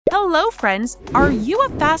Hello, friends! Are you a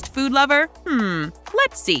fast food lover?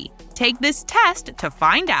 Let's see. Take this test to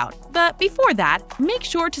find out. But before that, make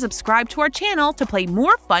sure to subscribe to our channel to play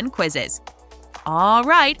more fun quizzes. All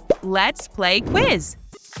right, let's play quiz.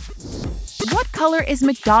 What color is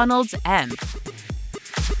McDonald's M?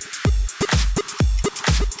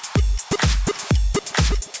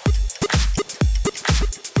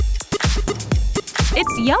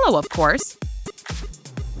 It's yellow, of course.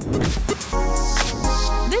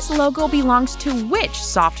 This logo belongs to which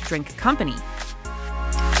soft drink company?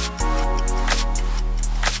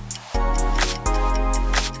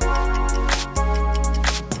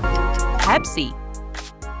 Pepsi.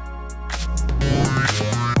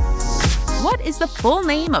 What is the full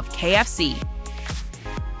name of KFC?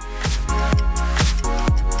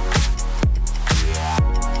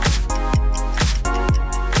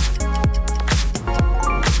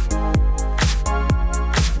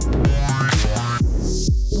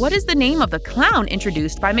 What is the name of the clown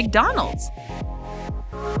introduced by McDonald's?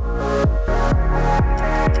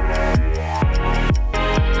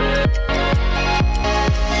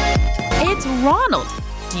 It's Ronald.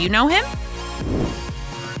 Do you know him?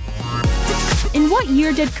 In what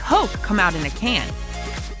year did Coke come out in a can?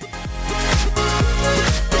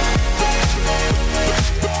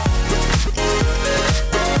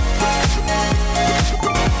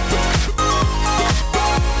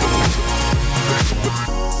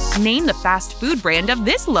 Name the fast food brand of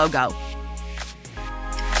this logo.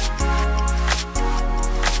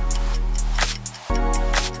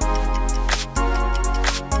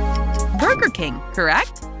 Burger King,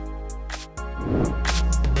 correct?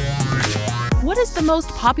 What is the most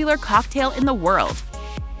popular cocktail in the world?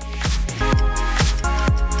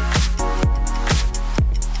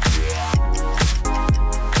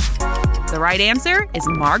 The right answer is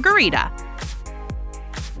margarita.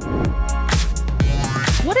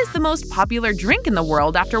 What is the most popular drink in the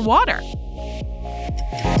world after water?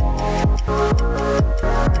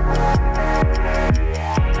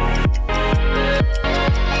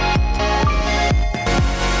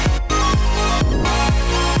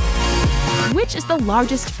 Which is the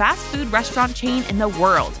largest fast food restaurant chain in the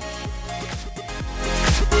world?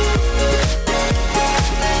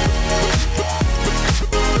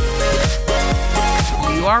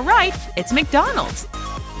 You are right, it's McDonald's.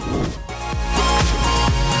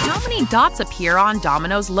 How many dots appear on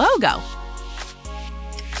Domino's logo?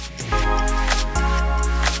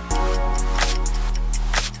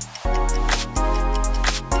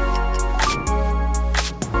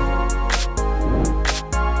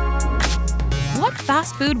 What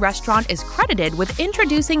fast food restaurant is credited with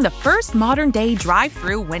introducing the first modern-day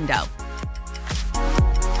drive-through window?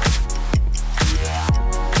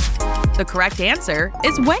 The correct answer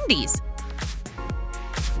is Wendy's.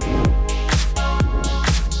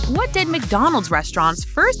 What did McDonald's restaurants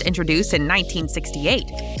first introduce in 1968?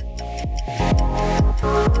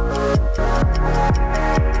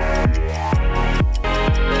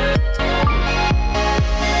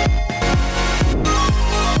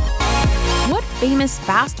 What famous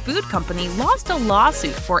fast food company lost a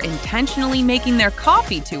lawsuit for intentionally making their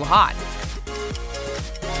coffee too hot?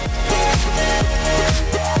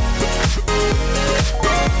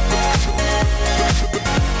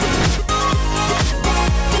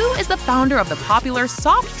 The founder of the popular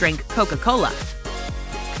soft drink Coca-Cola.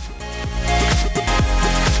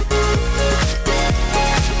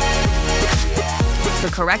 The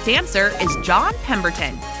correct answer is John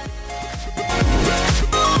Pemberton.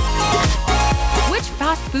 Which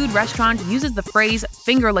fast food restaurant uses the phrase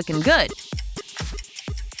 "finger lickin' good"?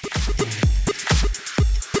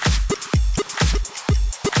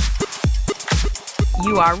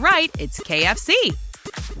 You are right, it's KFC.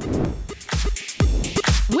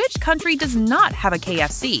 Which country does not have a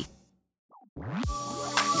KFC?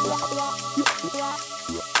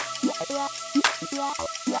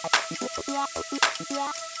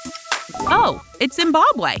 Oh, it's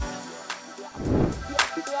Zimbabwe.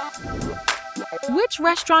 Which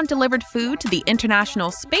restaurant delivered food to the International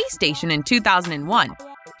Space Station in 2001?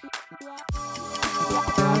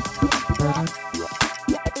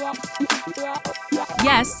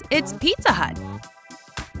 Yes, it's Pizza Hut.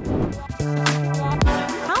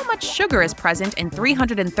 How much sugar is present in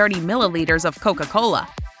 330 milliliters of Coca-Cola?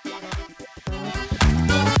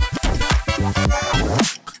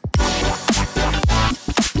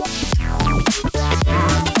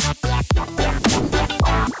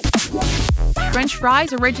 French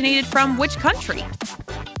fries originated from which country?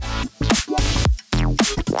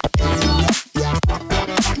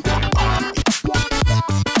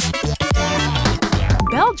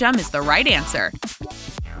 Belgium is the right answer.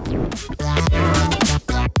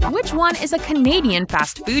 Which one is a Canadian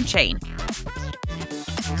fast food chain?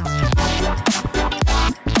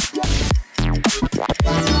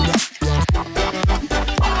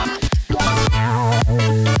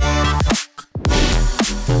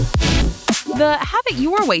 The Have It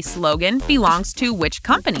Your Way slogan belongs to which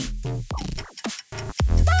company?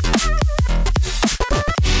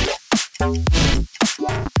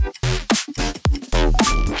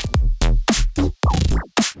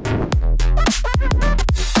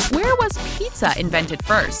 Where was pizza invented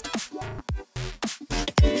first?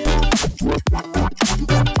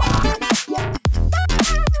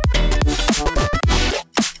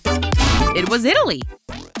 It was Italy.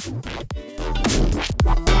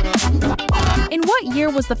 In what year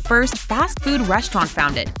was the first fast food restaurant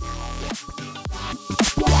founded?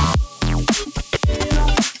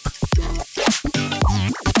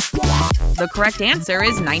 The correct answer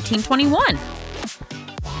is 1921.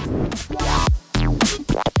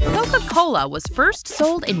 Coca-Cola was first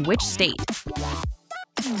sold in which state?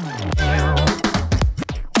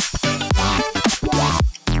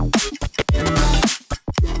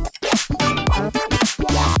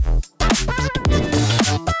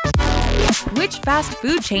 Which fast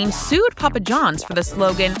food chain sued Papa John's for the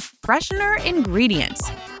slogan, "Freshener Ingredients"?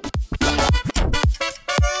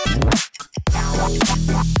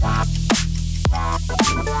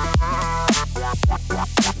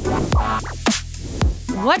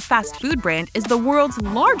 What fast food brand is the world's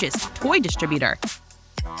largest toy distributor?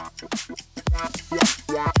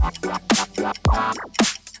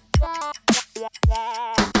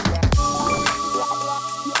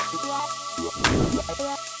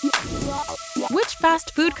 Which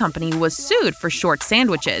fast food company was sued for short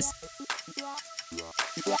sandwiches?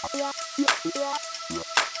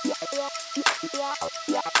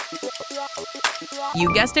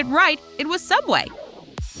 You guessed it right, it was Subway.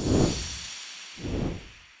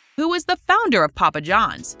 Who is the founder of Papa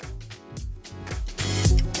John's?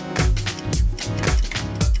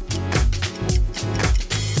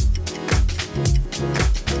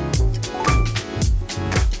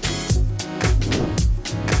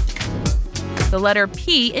 The letter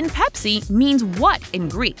P in Pepsi means what in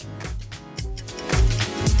Greek?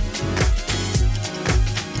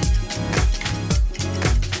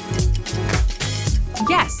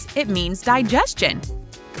 Yes, it means digestion.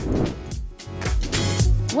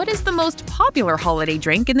 What is the most popular holiday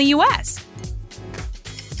drink in the US?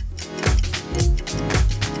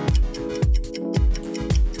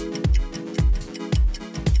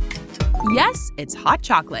 Yes, it's hot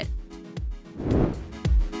chocolate.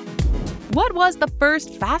 What was the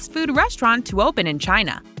first fast food restaurant to open in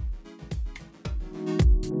China?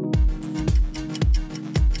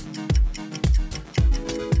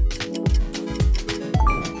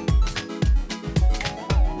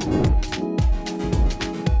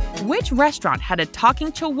 Which restaurant had a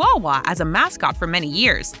talking chihuahua as a mascot for many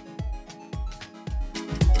years?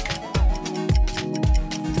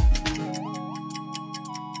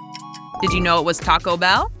 Did you know it was Taco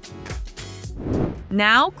Bell?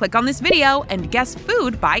 Now, click on this video and guess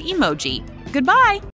food by emoji. Goodbye!